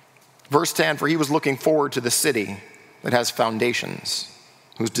 Verse 10, for he was looking forward to the city that has foundations,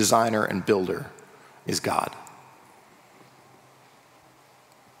 whose designer and builder is God.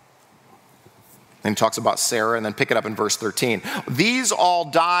 And he talks about Sarah, and then pick it up in verse 13. These all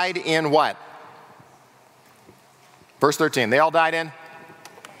died in what? Verse 13, they all died in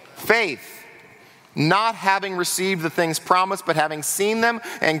faith, not having received the things promised, but having seen them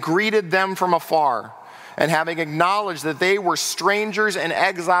and greeted them from afar, and having acknowledged that they were strangers and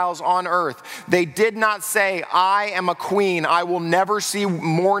exiles on earth. They did not say, I am a queen. I will never see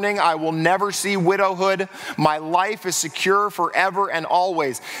mourning. I will never see widowhood. My life is secure forever and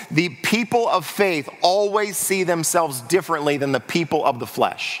always. The people of faith always see themselves differently than the people of the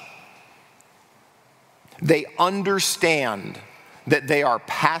flesh. They understand that they are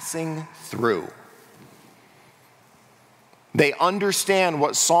passing through. They understand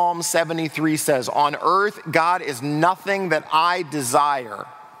what Psalm 73 says. On earth, God is nothing that I desire.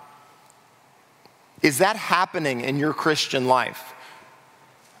 Is that happening in your Christian life?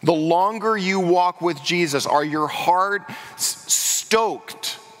 The longer you walk with Jesus, are your heart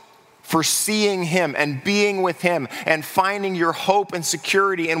stoked for seeing him and being with him and finding your hope and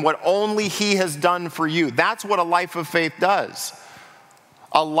security in what only he has done for you? That's what a life of faith does.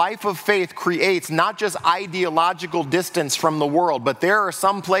 A life of faith creates not just ideological distance from the world, but there are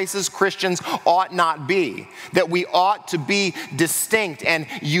some places Christians ought not be, that we ought to be distinct and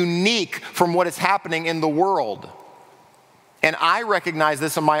unique from what is happening in the world. And I recognize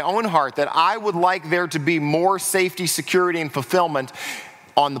this in my own heart, that I would like there to be more safety, security, and fulfillment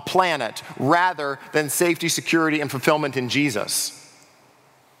on the planet rather than safety, security, and fulfillment in Jesus.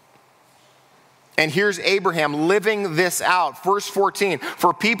 And here's Abraham living this out. Verse 14,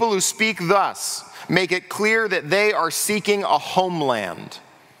 for people who speak thus make it clear that they are seeking a homeland.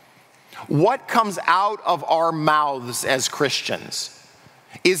 What comes out of our mouths as Christians?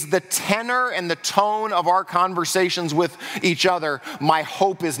 Is the tenor and the tone of our conversations with each other, my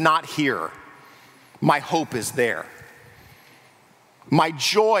hope is not here, my hope is there. My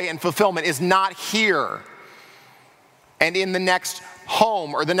joy and fulfillment is not here and in the next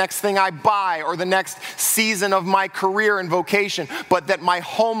home or the next thing I buy or the next season of my career and vocation, but that my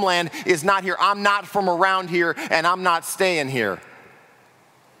homeland is not here. I'm not from around here and I'm not staying here.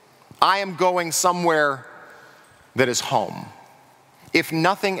 I am going somewhere that is home. If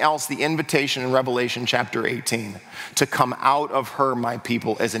nothing else, the invitation in Revelation chapter 18 to come out of her, my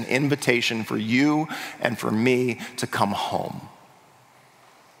people, is an invitation for you and for me to come home.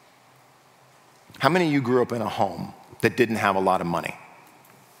 How many of you grew up in a home that didn't have a lot of money,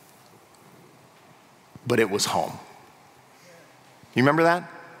 but it was home? You remember that?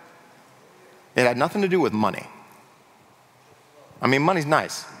 It had nothing to do with money. I mean, money's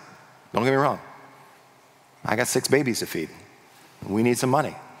nice. Don't get me wrong. I got 6 babies to feed. We need some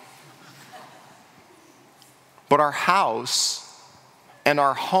money. But our house and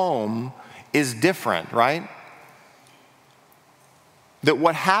our home is different, right? That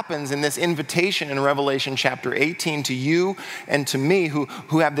what happens in this invitation in Revelation chapter 18 to you and to me who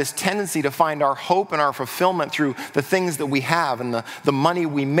have this tendency to find our hope and our fulfillment through the things that we have and the money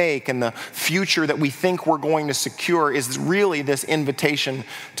we make and the future that we think we're going to secure is really this invitation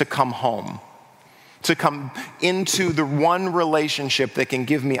to come home. to come into the one relationship that can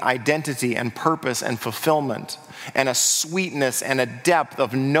give me identity and purpose and fulfillment and a sweetness and a depth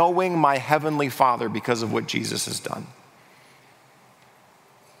of knowing my Heavenly Father because of what Jesus has done.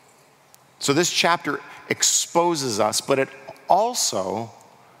 So this chapter exposes us, but it also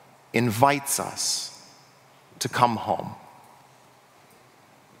invites us to come home.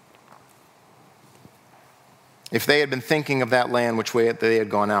 If they had been thinking of that land which way they had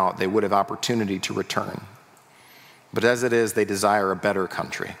gone out, they would have opportunity to return. But as it is, they desire a better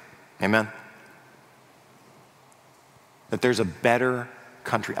country. Amen? That there's a better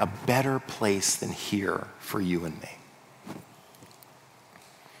country, a better place than here for you and me.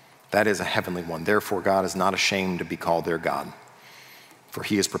 That is a heavenly one. Therefore, God is not ashamed to be called their God, for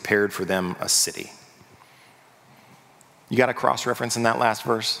he has prepared for them a city. You got a cross-reference in that last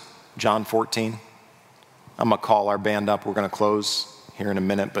verse? John 14. I'm going to call our band up. We're going to close here in a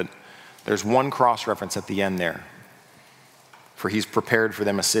minute, but there's one cross-reference at the end there. For he's prepared for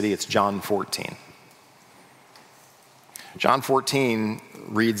them a city. It's John 14. John 14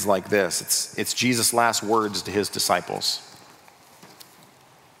 reads like this. It's Jesus' last words to his disciples.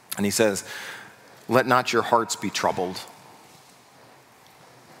 And he says, "Let not your hearts be troubled.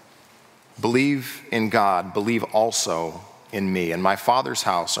 Believe in God, believe also in me. In my Father's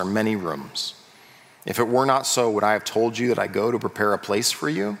house are many rooms. If it were not so, would I have told you that I go to prepare a place for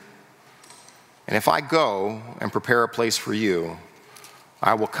you? And if I go and prepare a place for you,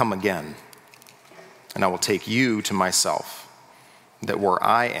 I will come again, and I will take you to myself, that where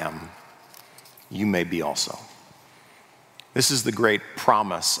I am, you may be also." This is the great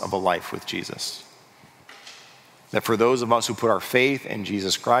promise of a life with Jesus. That for those of us who put our faith in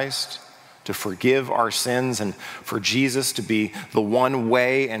Jesus Christ, to forgive our sins and for Jesus to be the one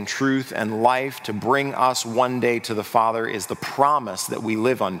way and truth and life to bring us one day to the Father is the promise that we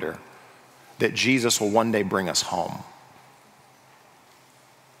live under, that Jesus will one day bring us home.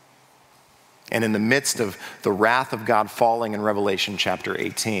 And in the midst of the wrath of God falling in Revelation chapter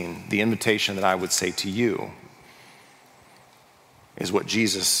 18, the invitation that I would say to you is what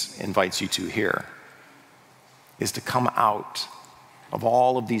Jesus invites you to here, is to come out of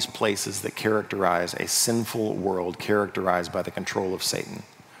all of these places that characterize a sinful world characterized by the control of Satan,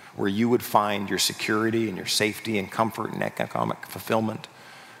 where you would find your security and your safety and comfort and economic fulfillment,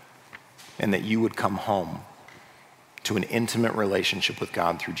 and that you would come home to an intimate relationship with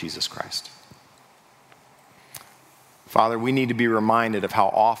God through Jesus Christ. Father, we need to be reminded of how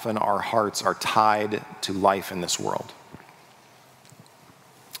often our hearts are tied to life in this world.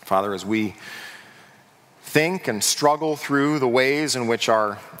 Father, as we think and struggle through the ways in which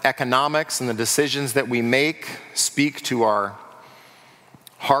our economics and the decisions that we make speak to our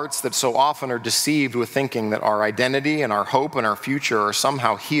hearts that so often are deceived with thinking that our identity and our hope and our future are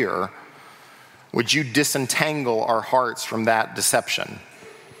somehow here, would you disentangle our hearts from that deception?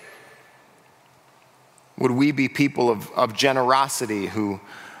 Would we be people of generosity who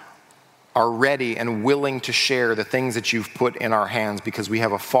are ready and willing to share the things that you've put in our hands because we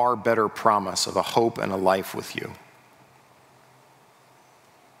have a far better promise of a hope and a life with you?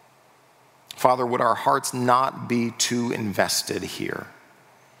 Father, would our hearts not be too invested here?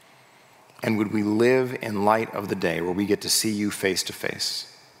 And would we live in light of the day where we get to see you face to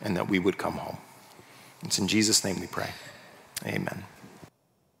face and that we would come home? It's in Jesus' name we pray. Amen.